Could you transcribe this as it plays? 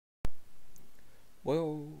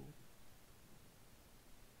Well,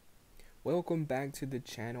 welcome back to the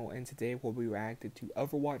channel, and today we'll be reacting to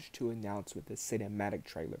Overwatch 2 announcement, the cinematic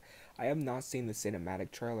trailer. I have not seen the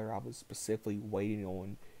cinematic trailer. I was specifically waiting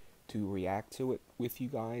on to react to it with you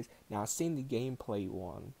guys. Now, I've seen the gameplay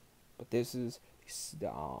one, but this is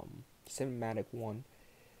the cinematic one.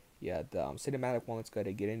 Yeah, the cinematic one. Let's go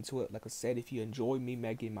to get into it. Like I said, if you enjoy me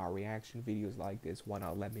making my reaction videos like this, why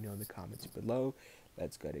not let me know in the comments below.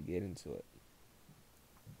 Let's go to get into it.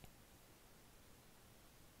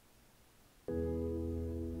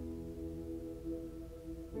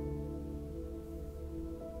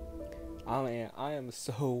 I am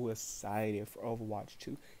so excited for Overwatch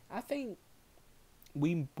 2. I think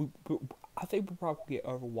we'll probably get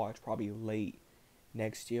Overwatch probably late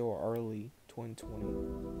next year or early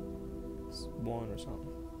 2021 or something.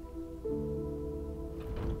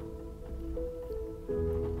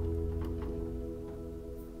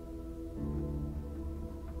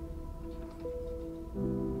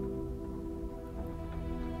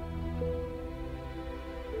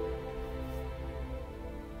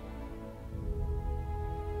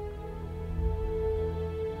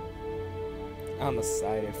 I'm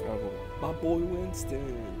excited for Overwatch. My boy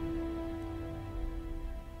Winston.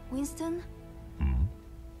 Winston?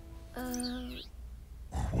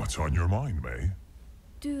 What's on your mind, May?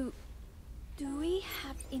 Do we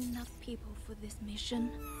have enough people for this mission?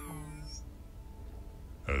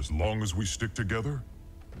 As long as we stick together,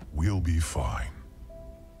 we'll be fine.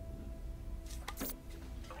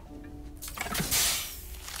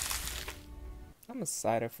 I'm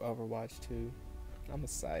excited for Overwatch 2. I'm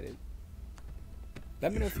excited.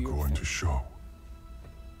 Let me know If if you're you're going to show,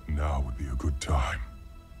 now would be a good time.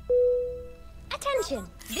 Attention!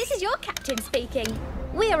 This is your captain speaking.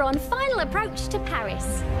 We are on final approach to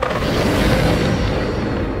Paris.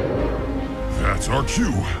 That's our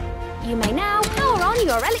cue. You may now power on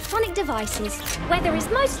your electronic devices. Weather is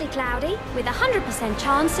mostly cloudy, with a 100%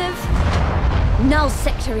 chance of null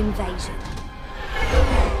sector invasion.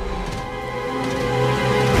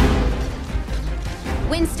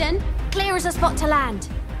 Winston, clear as a spot to land.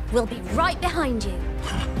 We'll be right behind you.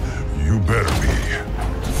 You better be.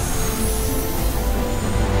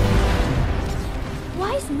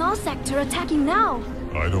 Why is null sector attacking now?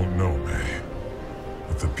 I don't know, May.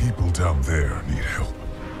 But the people down there need help.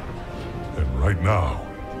 And right now,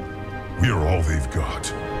 we are all they've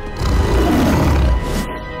got.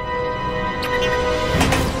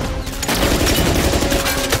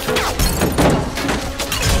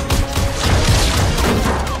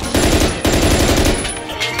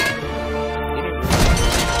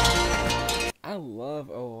 I love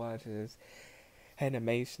Overwatch's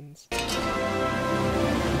animations.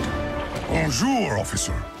 Bonjour,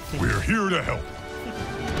 officer. We're here to help.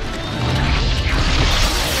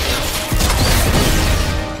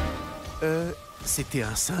 C'était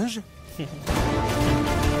un singe?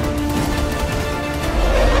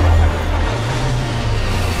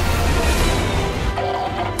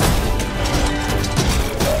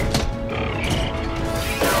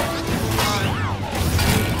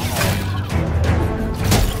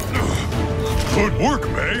 Good work,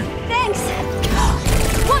 May. Thanks!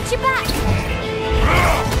 Watch your back!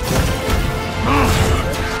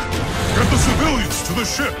 Get the civilians to the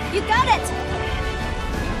ship. You got it!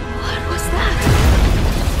 What was that?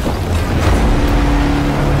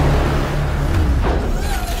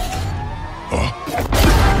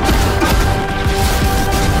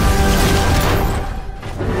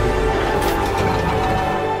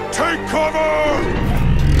 Take cover!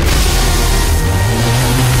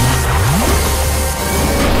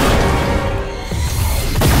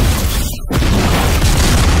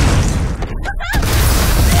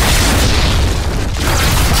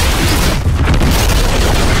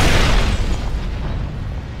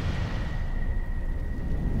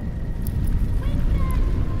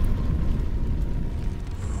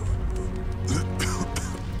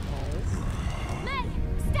 May,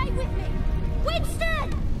 stay with me! Winston!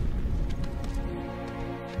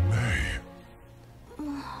 May.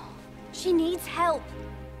 She needs help.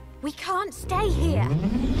 We can't stay here.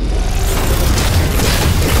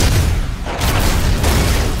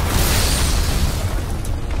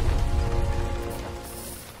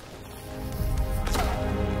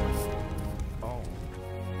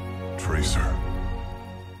 Tracer,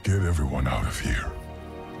 get everyone out of here.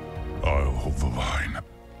 I'll hold the line.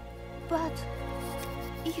 But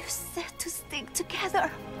you said to stick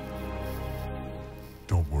together.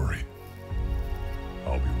 Don't worry.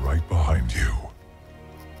 I'll be right behind you.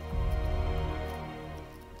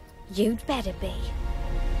 You'd better be.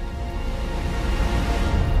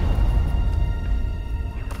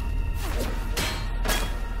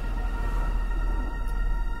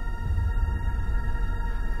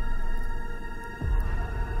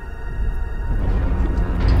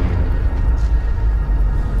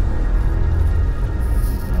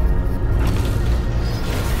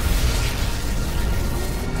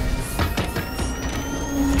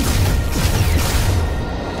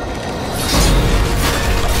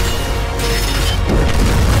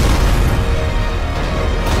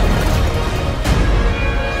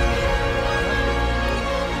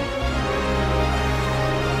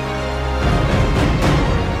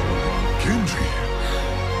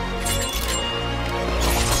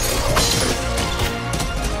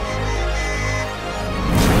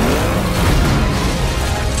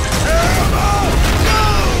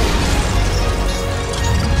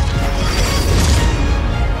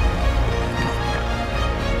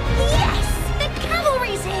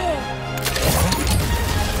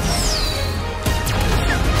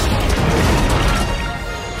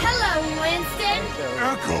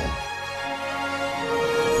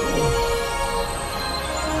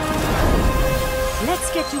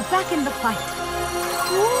 back in the fight.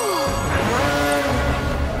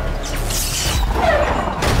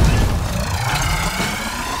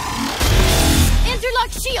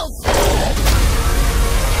 Interlock shields!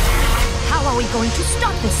 How are we going to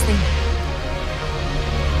stop this thing?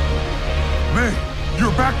 May,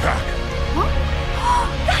 your backpack! Huh?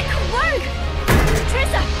 That could work!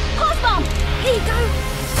 Trissa, pulse bomb! Here you go!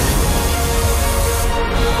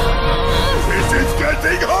 This is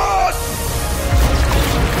getting hot!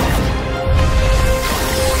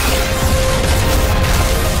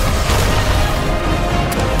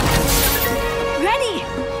 Ready!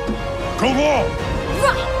 Come on!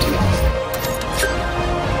 Right!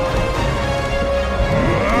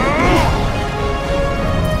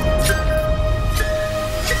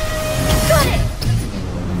 Got it!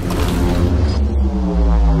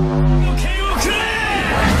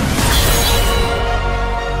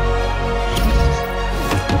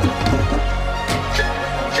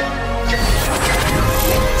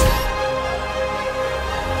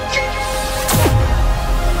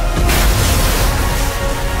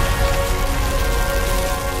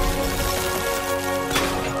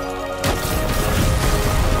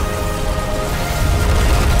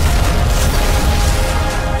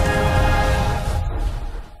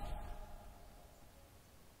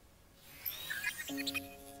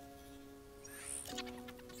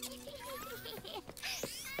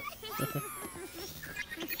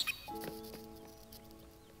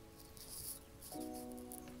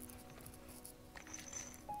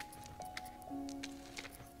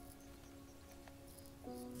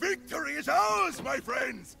 Victory is ours, my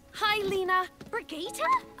friends! Hi, Lena. Brigitte?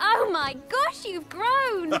 Oh my gosh, you've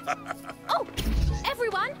grown! Oh,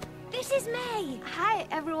 everyone, this is May. Hi,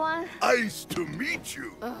 everyone. Nice to meet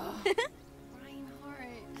you! Reinhardt.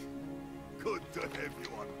 Good to have you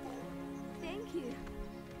on board. Thank you.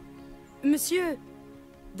 Monsieur,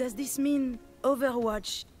 does this mean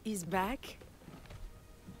Overwatch is back?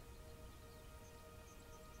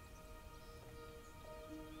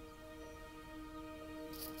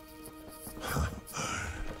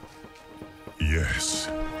 Yes.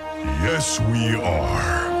 Yes, we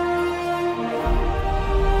are.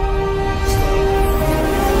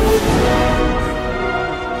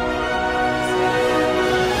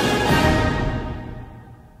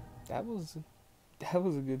 That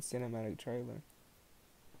was a good cinematic trailer.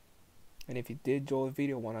 And if you did enjoy the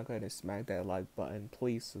video, why not go ahead and smack that like button.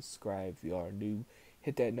 Please subscribe if you are new.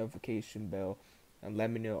 Hit that notification bell and let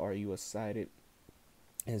me know, are you excited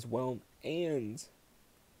as well. And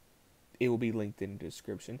it will be linked in the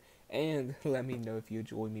description. And let me know if you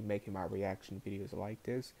enjoy me making my reaction videos like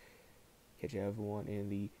this. Catch everyone in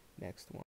the next one.